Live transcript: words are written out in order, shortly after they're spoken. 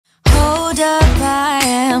hold up, I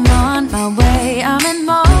am on my way, I'm in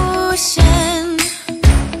motion.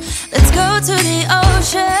 Let's go to the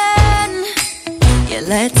ocean, yeah,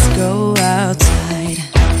 let's go outside.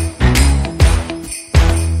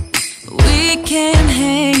 We can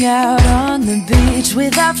hang out on the beach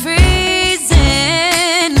without freezing,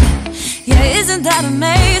 yeah, isn't that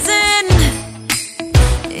amazing?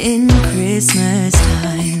 In Christmas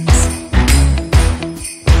times,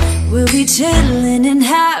 we'll be chilling and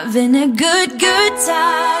having a good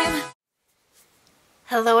time.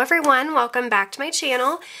 Hello everyone, welcome back to my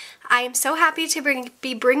channel. I am so happy to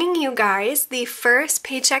be bringing you guys the first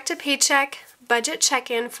Paycheck to Paycheck budget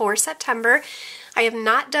check-in for September. I have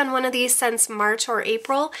not done one of these since March or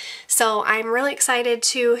April, so I'm really excited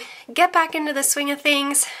to get back into the swing of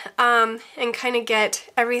things and kind of get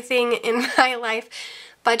everything in my life,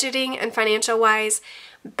 budgeting and financial wise,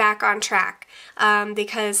 back on track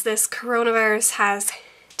because this coronavirus has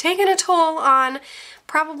taken a toll on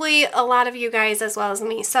probably a lot of you guys as well as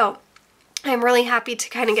me. So I'm really happy to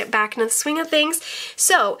kind of get back into the swing of things.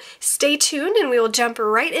 So stay tuned and we will jump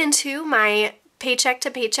right into my Paycheck to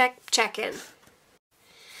Paycheck check-in.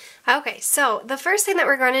 Okay, so the first thing that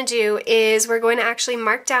we're going to do is we're going to actually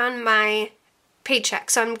mark down my paycheck.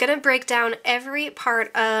 So I'm going to break down every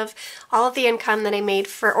part of all of the income that I made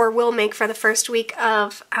for or will make for the first week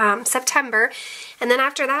of September. And then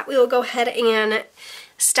after that we will go ahead and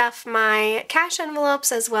stuff my cash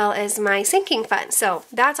envelopes as well as my sinking fund. So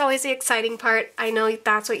that's always the exciting part. I know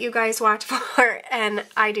that's what you guys watch for and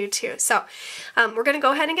I do too. So we're going to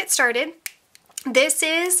go ahead and get started. This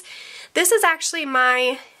is actually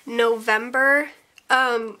my November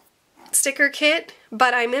sticker kit,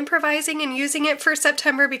 but I'm improvising and using it for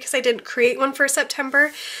September because I didn't create one for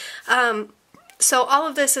September. So all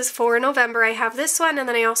of this is for November. I have this one and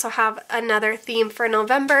then I also have another theme for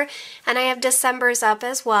November and I have December's up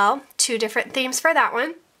as well. 2 different themes for that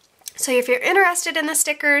one. So if you're interested in the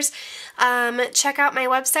stickers, check out my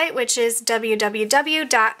website, which is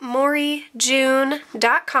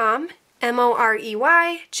www.moreyjune.com,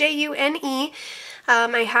 MOREYJUNE.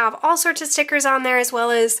 I have all sorts of stickers on there as well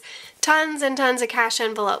as tons and tons of cash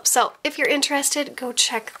envelopes. So if you're interested, go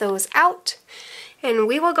check those out. And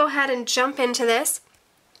we will go ahead and jump into this.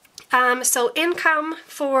 So income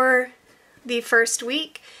for the first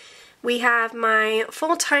week, we have my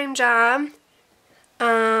full-time job,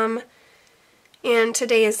 and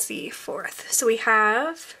today is the 4th. So we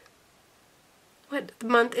have, what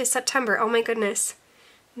month is September? Oh my goodness,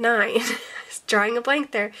 9. Drawing a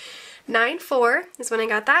blank there. 9/4 is when I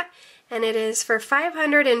got that, and it is for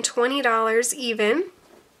 $520 even.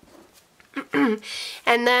 And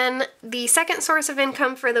then the second source of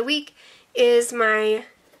income for the week is my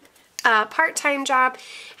part-time job.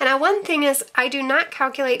 And now one thing is I do not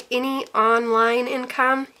calculate any online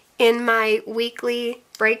income in my weekly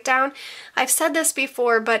breakdown. I've said this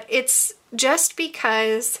before, but it's just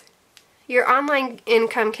because your online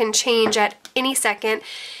income can change at any second.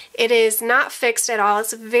 It is not fixed at all.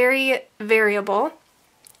 It's very variable.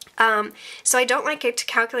 So I don't like it to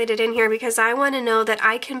calculate it in here because I want to know that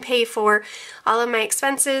I can pay for all of my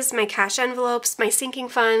expenses, my cash envelopes, my sinking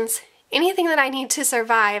funds, anything that I need to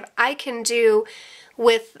survive, I can do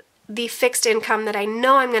with the fixed income that I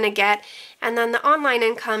know I'm going to get. And then the online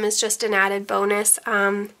income is just an added bonus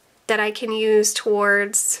that I can use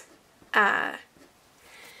towards debt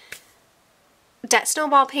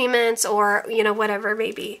snowball payments or, you know, whatever,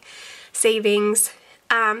 maybe savings.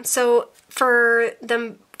 So for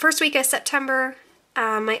the first week of September,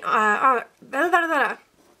 I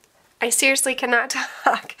seriously cannot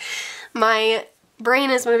talk. My brain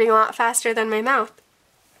is moving a lot faster than my mouth.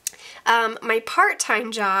 My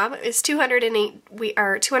part-time job is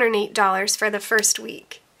 $208 for the first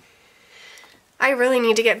week. I really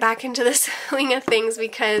need to get back into the swing of things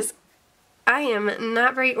because I am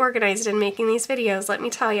not very organized in making these videos, let me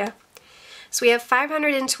tell you. So we have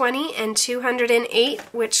 $520 and $208,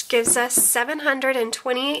 which gives us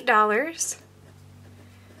 $728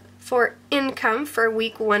 for income for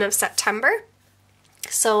week 1 of September.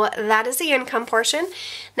 So that is the income portion.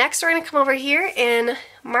 Next we're going to come over here and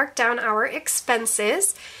mark down our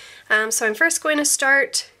expenses. So I'm first going to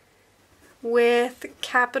start with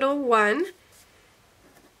Capital One.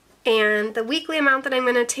 And the weekly amount that I'm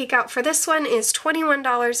going to take out for this one is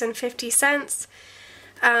 $21.50.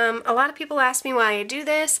 A lot of people ask me why I do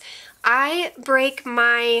this. I break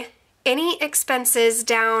any expenses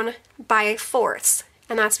down by fourths,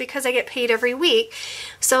 and that's because I get paid every week.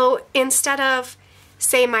 So instead of,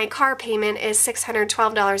 say my car payment is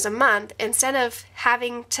 $612 a month, instead of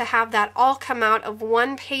having to have that all come out of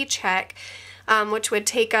one paycheck, which would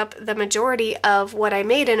take up the majority of what I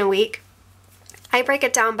made in a week, I break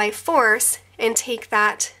it down by force and take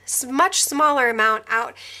that much smaller amount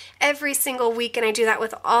out every single week, and I do that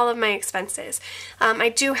with all of my expenses. I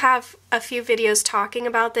do have a few videos talking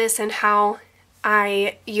about this and how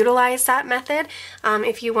I utilize that method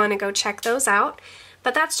if you want to go check those out.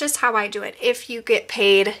 But that's just how I do it. If you get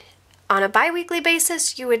paid on a bi-weekly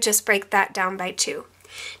basis, you would just break that down by 2.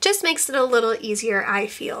 Just makes it a little easier, I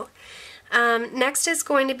feel. Next is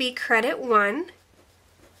going to be credit 1.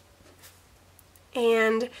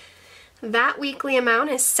 And that weekly amount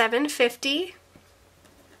is $7.50.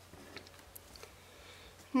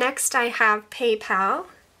 Next I have PayPal.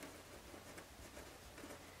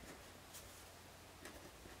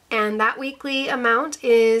 And that weekly amount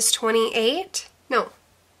is $28. No,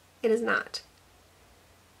 it is not.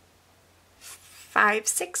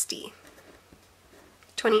 $5.60.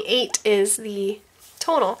 $28 is the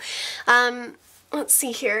total. Let's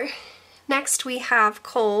see here. Next we have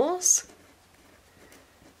Kohl's.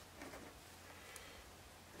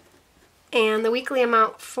 And the weekly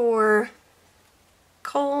amount for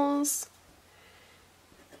Kohl's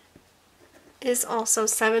is also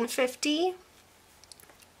 $7.50.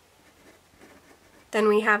 Then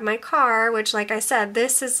we have my car, which, like I said,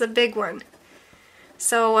 this is the big one.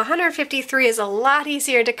 So $153 is a lot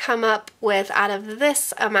easier to come up with out of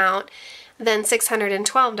this amount than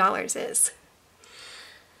 $612 is.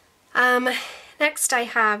 Next I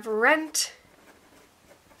have rent,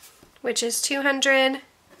 which is $200.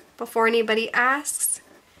 Before anybody asks,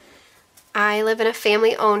 I live in a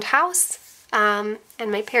family-owned house, and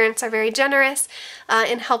my parents are very generous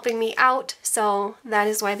in helping me out, so that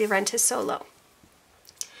is why the rent is so low.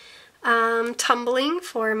 Tumbling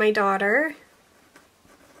for my daughter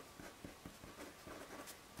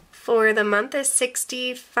for the month is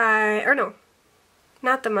 $65, or no,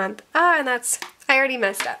 not the month. And that's, I already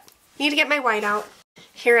messed up. Need to get my white out.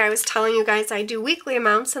 Here I was telling you guys I do weekly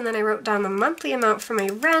amounts, and then I wrote down the monthly amount for my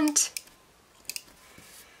rent.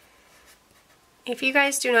 If you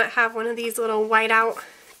guys do not have one of these little whiteout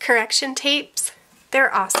correction tapes,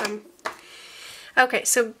 they're awesome. Okay,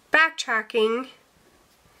 so backtracking,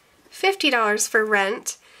 $50 for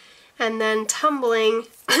rent, and then tumbling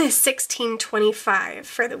is $16.25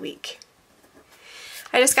 for the week.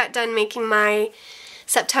 I just got done making my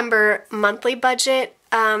September monthly budget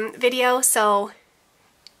video, so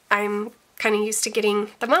I'm kind of used to getting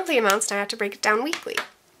the monthly amounts, and I have to break it down weekly.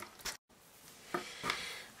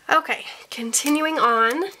 Okay, continuing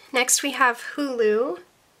on. Next we have Hulu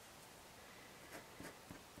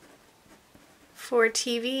for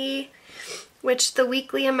TV, which the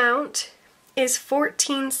weekly amount is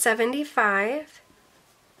 $14.75.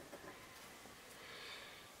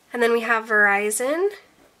 And then we have Verizon,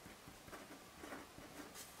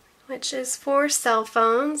 which is for cell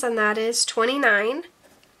phones, and that is $29.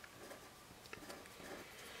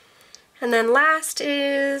 And then last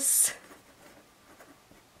is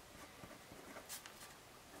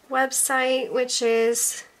website, which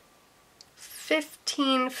is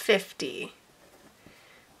 $15.50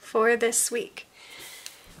 for this week.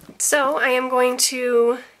 So I am going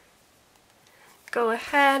to go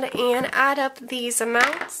ahead and add up these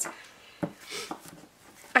amounts.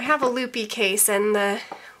 I have a loopy case, and the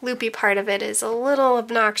loopy part of it is a little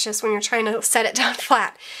obnoxious when you're trying to set it down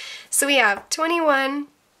flat. So we have 21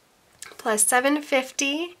 plus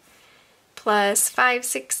 $7.50 plus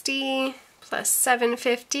 $5.60 plus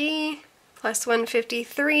 $7.50 plus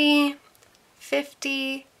 $153,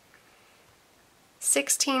 $50,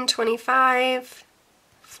 $16.25,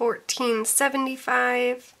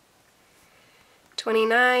 $14.75,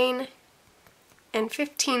 $29, and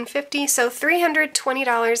 $15.50, so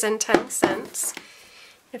 $320.10,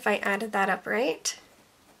 if I added that up right.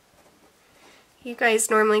 You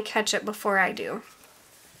guys normally catch it before I do.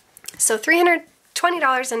 So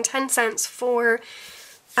 $320.10 for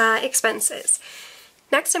expenses.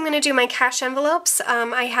 Next I'm going to do my cash envelopes.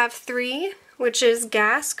 I have 3, which is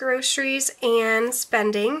gas, groceries, and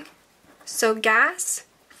spending. So gas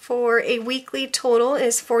for a weekly total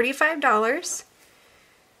is $45.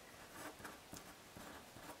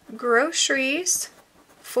 Groceries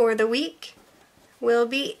for the week will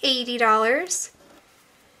be $80.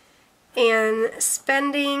 And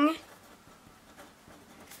spending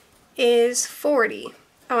is $40.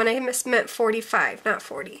 Oh, and I meant 45, not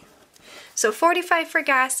 40. So 45 for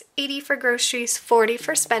gas, 80 for groceries, 40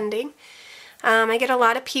 for spending. I get a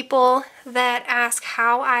lot of people that ask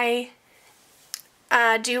how I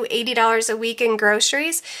do $80 a week in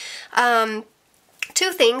groceries. 2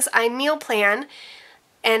 things. I meal plan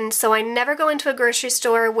And so I never go into a grocery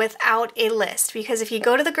store without a list, because if you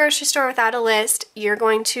go to the grocery store without a list, you're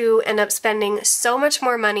going to end up spending so much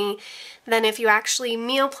more money than if you actually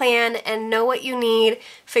meal plan and know what you need,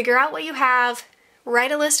 figure out what you have,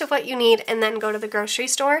 write a list of what you need, and then go to the grocery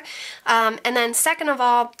store. And then second of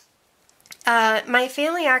all, my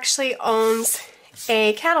family actually owns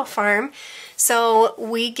a cattle farm, so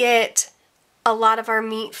we get a lot of our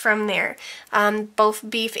meat from there, both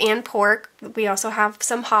beef and pork. We also have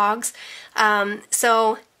some hogs.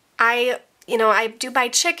 So I do buy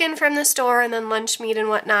chicken from the store and then lunch meat and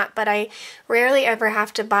whatnot, but I rarely ever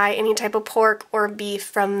have to buy any type of pork or beef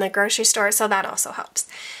from the grocery store, so that also helps.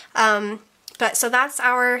 So that's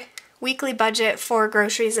our weekly budget for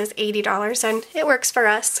groceries is $80, and it works for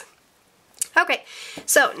us. Okay,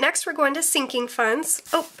 so next we're going to sinking funds.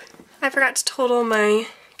 Oh, I forgot to total my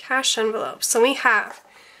cash envelopes. So we have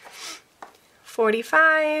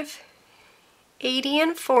 45, 80,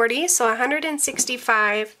 and 40, so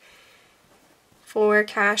 165 for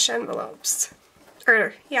cash envelopes.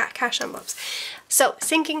 Cash envelopes. So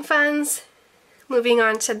sinking funds, moving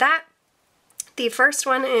on to that. The first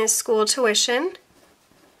one is school tuition.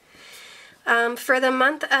 For the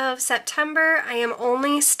month of September, I am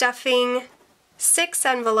only stuffing 6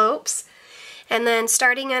 envelopes, and then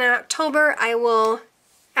starting in October, I will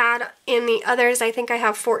add in the others. I think I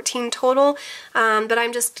have 14 total, but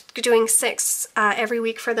I'm just doing 6 every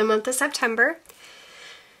week for the month of September.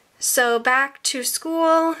 So back to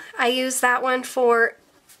school, I use that one for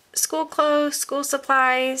school clothes, school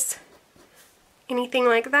supplies, anything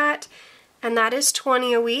like that, and that is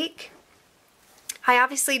 20 a week. I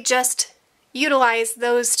obviously just utilize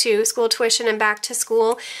those two, school tuition and back to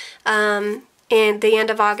school, in the end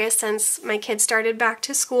of August since my kids started back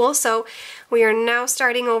to school, so we are now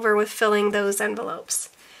starting over with filling those envelopes.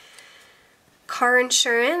 Car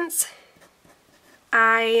insurance.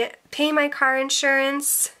 I pay my car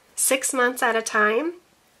insurance 6 months at a time,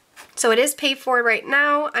 so it is paid for right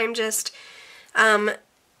now. I'm just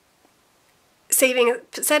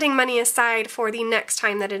setting money aside for the next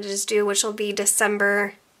time that it is due, which will be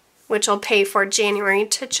December, which will pay for January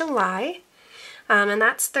to July, and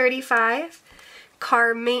that's $35.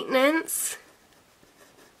 Car maintenance,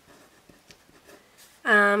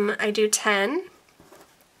 I do 10.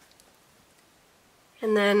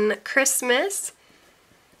 And then Christmas.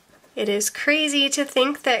 It is crazy to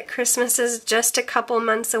think that Christmas is just a couple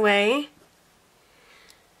months away.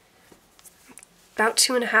 About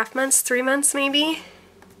 2.5 months, 3 months maybe.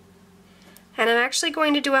 And I'm actually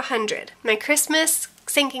going to do 100. My Christmas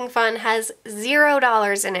sinking fund has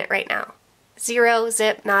 $0 in it right now. 0,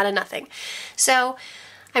 zip, not a nothing. So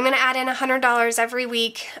I'm going to add in $100 every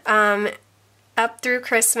week up through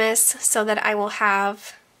Christmas so that I will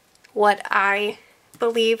have what I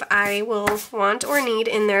believe I will want or need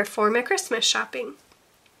in there for my Christmas shopping.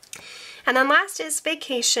 And then last is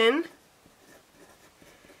vacation.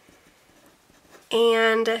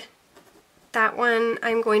 And that one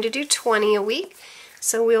I'm going to do 20 a week.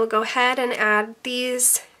 So we'll go ahead and add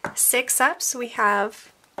these 6 up. So we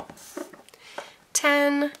have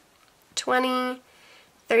 10, 20,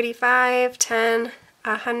 35, 10,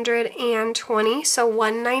 120, so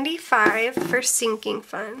 195 for sinking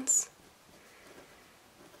funds.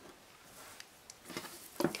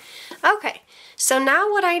 Okay, so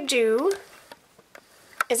now what I do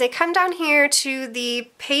is I come down here to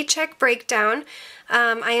the paycheck breakdown.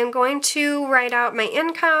 I am going to write out my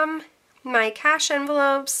income, my cash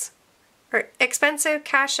envelopes, or expensive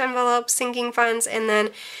cash envelopes, sinking funds, and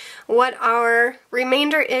then what our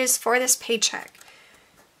remainder is for this paycheck.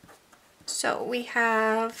 So we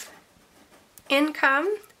have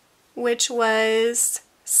income, which was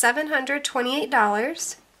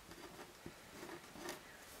 $728.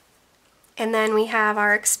 And then we have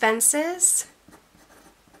our expenses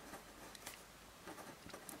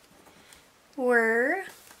were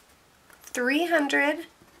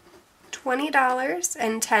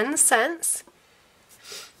 $320.10.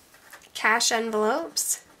 Cash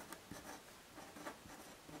envelopes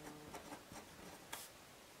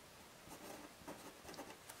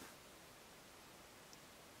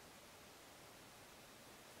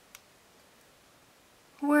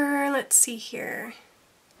were, let's see here,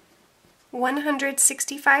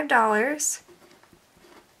 $165.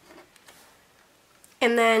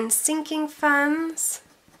 And then sinking funds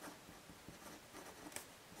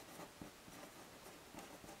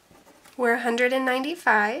were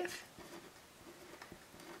 $195.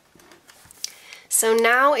 So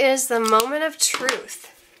now is the moment of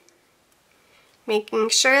truth. Making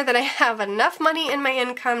sure that I have enough money in my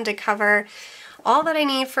income to cover all that I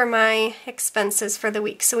need for my expenses for the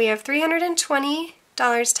week. So we have $320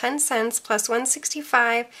 $600.10 plus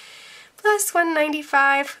 $165 plus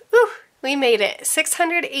 $195. Ooh, we made it.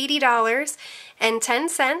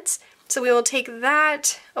 $680.10. So we will take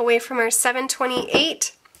that away from our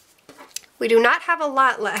 $728. We do not have a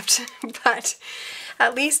lot left, but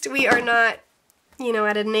at least we are not, you know,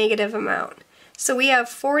 at a negative amount. So we have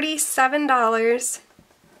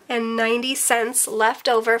 $47.90 left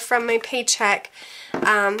over from my paycheck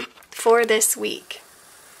for this week.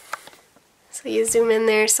 So you zoom in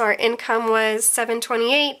there. So our income was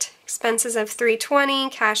 $728, expenses of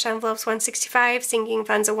 $320, cash envelopes $165, sinking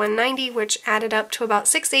funds of $190, which added up to about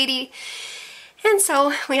 $680. And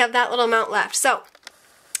so we have that little amount left. So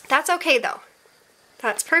that's okay though.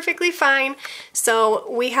 That's perfectly fine.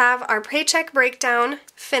 So we have our paycheck breakdown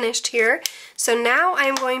finished here. So now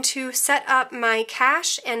I'm going to set up my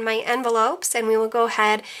cash and my envelopes, and we will go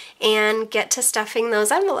ahead and get to stuffing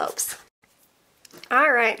those envelopes.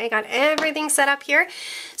 Alright, I got everything set up here.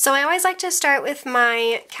 So I always like to start with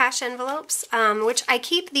my cash envelopes, which I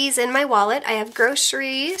keep these in my wallet. I have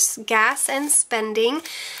groceries, gas, and spending.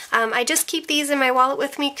 I just keep these in my wallet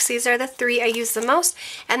with me because these are the three I use the most.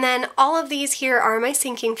 And then all of these here are my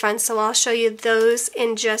sinking funds, so I'll show you those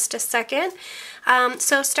in just a second.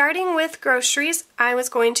 So starting with groceries, I was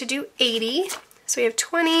going to do 80. So we have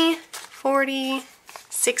 20, 40,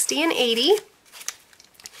 60, and 80.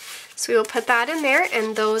 So we will put that in there,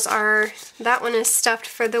 and those are, that one is stuffed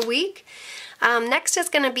for the week. Next is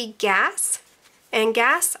going to be gas, and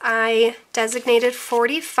gas I designated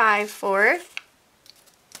 45 for.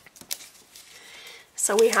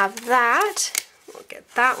 So we have that. We'll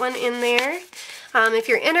get that one in there. If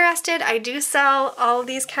you're interested, I do sell all of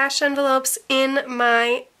these cash envelopes in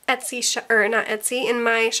my Etsy shop, or not Etsy, in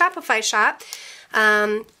my Shopify shop.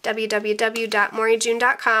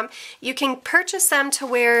 www.moreyjune.com. You can purchase them to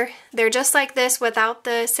where they're just like this without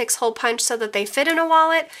the 6-hole punch so that they fit in a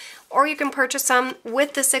wallet, or you can purchase them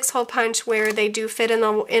with the 6-hole punch where they do fit in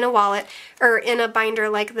a wallet or in a binder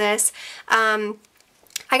like this. I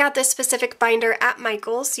got this specific binder at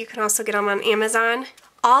Michael's. You can also get them on Amazon.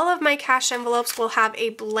 All of my cash envelopes will have a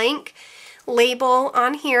blank label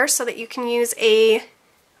on here so that you can use a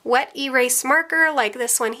wet erase marker like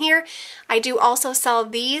this one here. I do also sell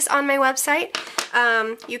these on my website.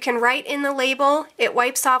 You can write in the label, it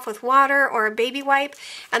wipes off with water or a baby wipe,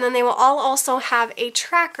 and then they will all also have a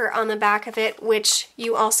tracker on the back of it, which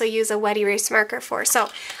you also use a wet erase marker for. So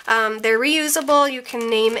they're reusable. You can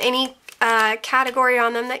name any category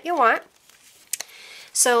on them that you want.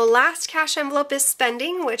 So last cash envelope is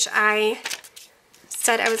spending, which I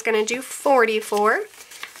said I was going to do 40 for.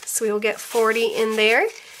 So we will get 40 in there.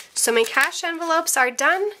 So my cash envelopes are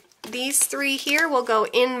done. These three here will go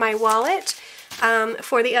in my wallet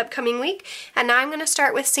for the upcoming week. And now I'm going to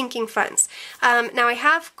start with sinking funds. Now I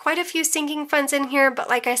have quite a few sinking funds in here, but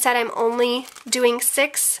like I said, I'm only doing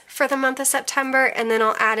 6 for the month of September, and then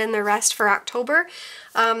I'll add in the rest for October.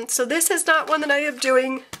 So this is not one that I am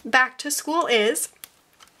doing. Back to school is.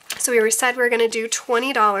 So we said we're going to do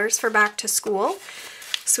 $20 for back to school.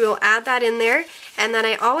 So we'll add that in there. And then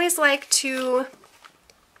I always like to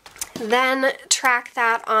then track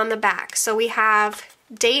that on the back. So we have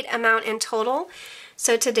date, amount, and total.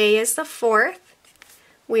 So today is the 4th.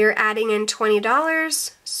 We are adding in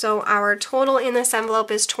 $20, so our total in this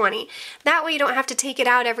envelope is 20. That way you don't have to take it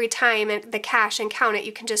out every time the cash and count it.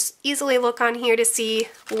 You can just easily look on here to see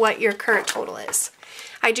what your current total is.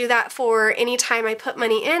 I do that for any time I put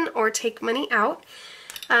money in or take money out.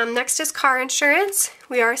 Next is car insurance.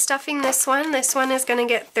 We are stuffing this one. This one is going to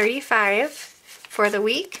get $35 for the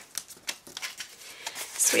week.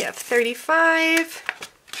 So we have $35.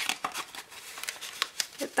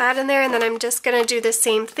 Get that in there, and then I'm just going to do the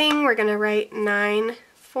same thing. We're going to write 9-4.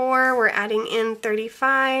 We're adding in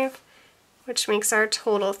 $35, which makes our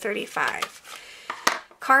total $35.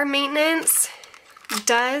 Car maintenance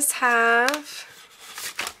does have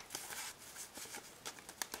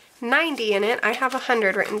 90 in it. I have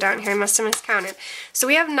 100 written down here. I must have miscounted. So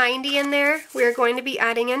we have 90 in there. We're going to be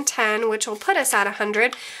adding in 10, which will put us at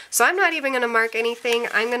 100. So I'm not even going to mark anything.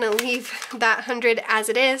 I'm going to leave that 100 as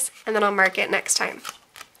it is, and then I'll mark it next time.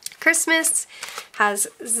 Christmas has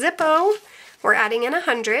Zippo. We're adding in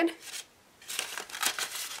 100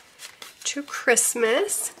 to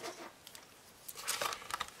Christmas.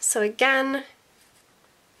 So again,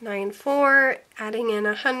 9-4, adding in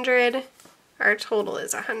 100. Our total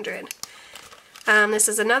is 100. This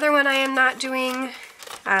is another one I am not doing,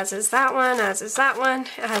 as is that one, as is that one,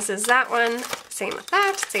 as is that one. Same with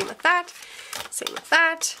that, same with that, same with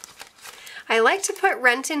that. I like to put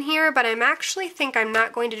rent in here, but I'm actually think I'm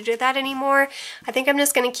not going to do that anymore. I think I'm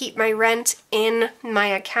just going to keep my rent in my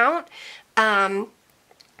account.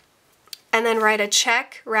 and then write a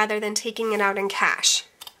check rather than taking it out in cash.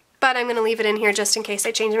 But I'm going to leave it in here just in case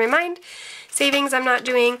I change my mind. Savings I'm not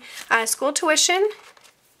doing. School tuition.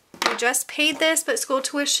 I just paid this, but school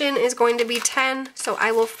tuition is going to be $10, so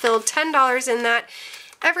I will fill $10 in that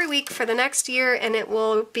every week for the next year, and it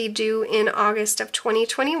will be due in August of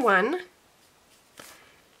 2021.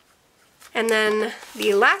 And then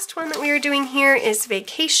the last one that we are doing here is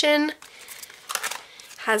vacation.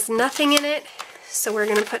 Has nothing in it, so we're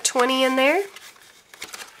going to put 20 in there.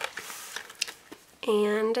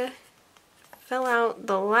 And fill out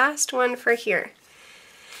the last one for here.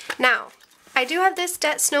 Now, I do have this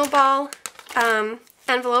debt snowball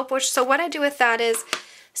envelope, so what I do with that is,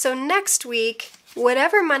 so next week,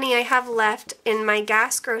 whatever money I have left in my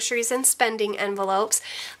gas, groceries, and spending envelopes,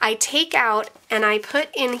 I take out and I put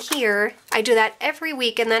in here. I do that every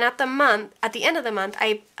week, and then at the end of the month,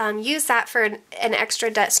 I use that for an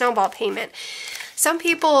extra debt snowball payment. Some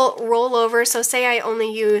people roll over, so say I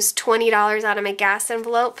only use $20 out of my gas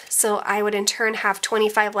envelope, so I would in turn have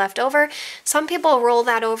 $25 left over. Some people roll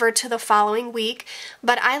that over to the following week,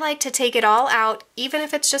 but I like to take it all out, even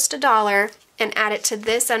if it's just $1, and add it to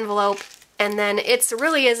this envelope, and then it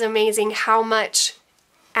really is amazing how much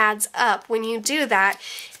adds up when you do that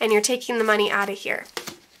and you're taking the money out of here.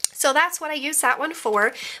 So that's what I use that one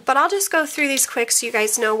for, but I'll just go through these quick so you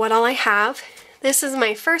guys know what all I have. This is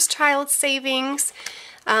my first child savings,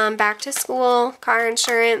 back to school, car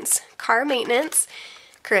insurance, car maintenance,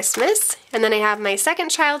 Christmas, and then I have my second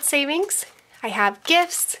child savings. I have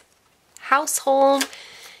gifts, household,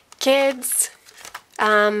 kids,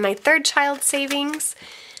 my third child savings,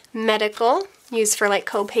 medical, used for like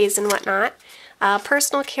co-pays and whatnot.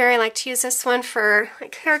 Personal care, I like to use this one for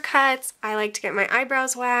like haircuts. I like to get my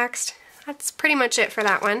eyebrows waxed. That's pretty much it for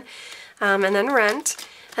that one. And then rent.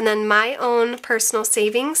 And then my own personal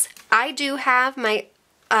savings. I do have my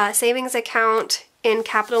savings account in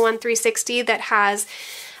Capital One 360 that has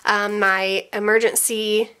my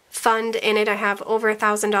emergency fund in it. I have over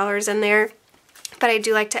 $1,000 in there. But I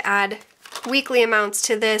do like to add weekly amounts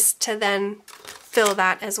to this to then fill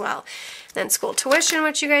that as well. Then school tuition,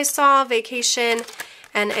 which you guys saw, vacation,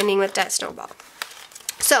 and ending with debt snowball.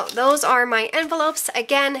 So those are my envelopes.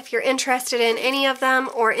 Again, if you're interested in any of them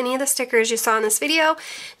or any of the stickers you saw in this video,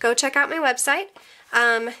 go check out my website.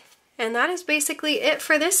 And that is basically it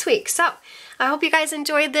for this week. So I hope you guys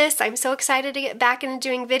enjoyed this. I'm so excited to get back into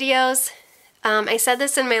doing videos. I said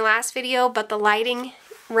this in my last video, but the lighting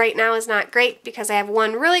right now is not great because I have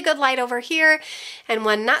one really good light over here and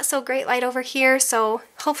one not so great light over here, so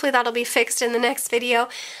hopefully that'll be fixed in the next video.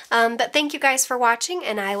 But thank you guys for watching,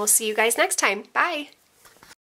 and I will see you guys next time. Bye!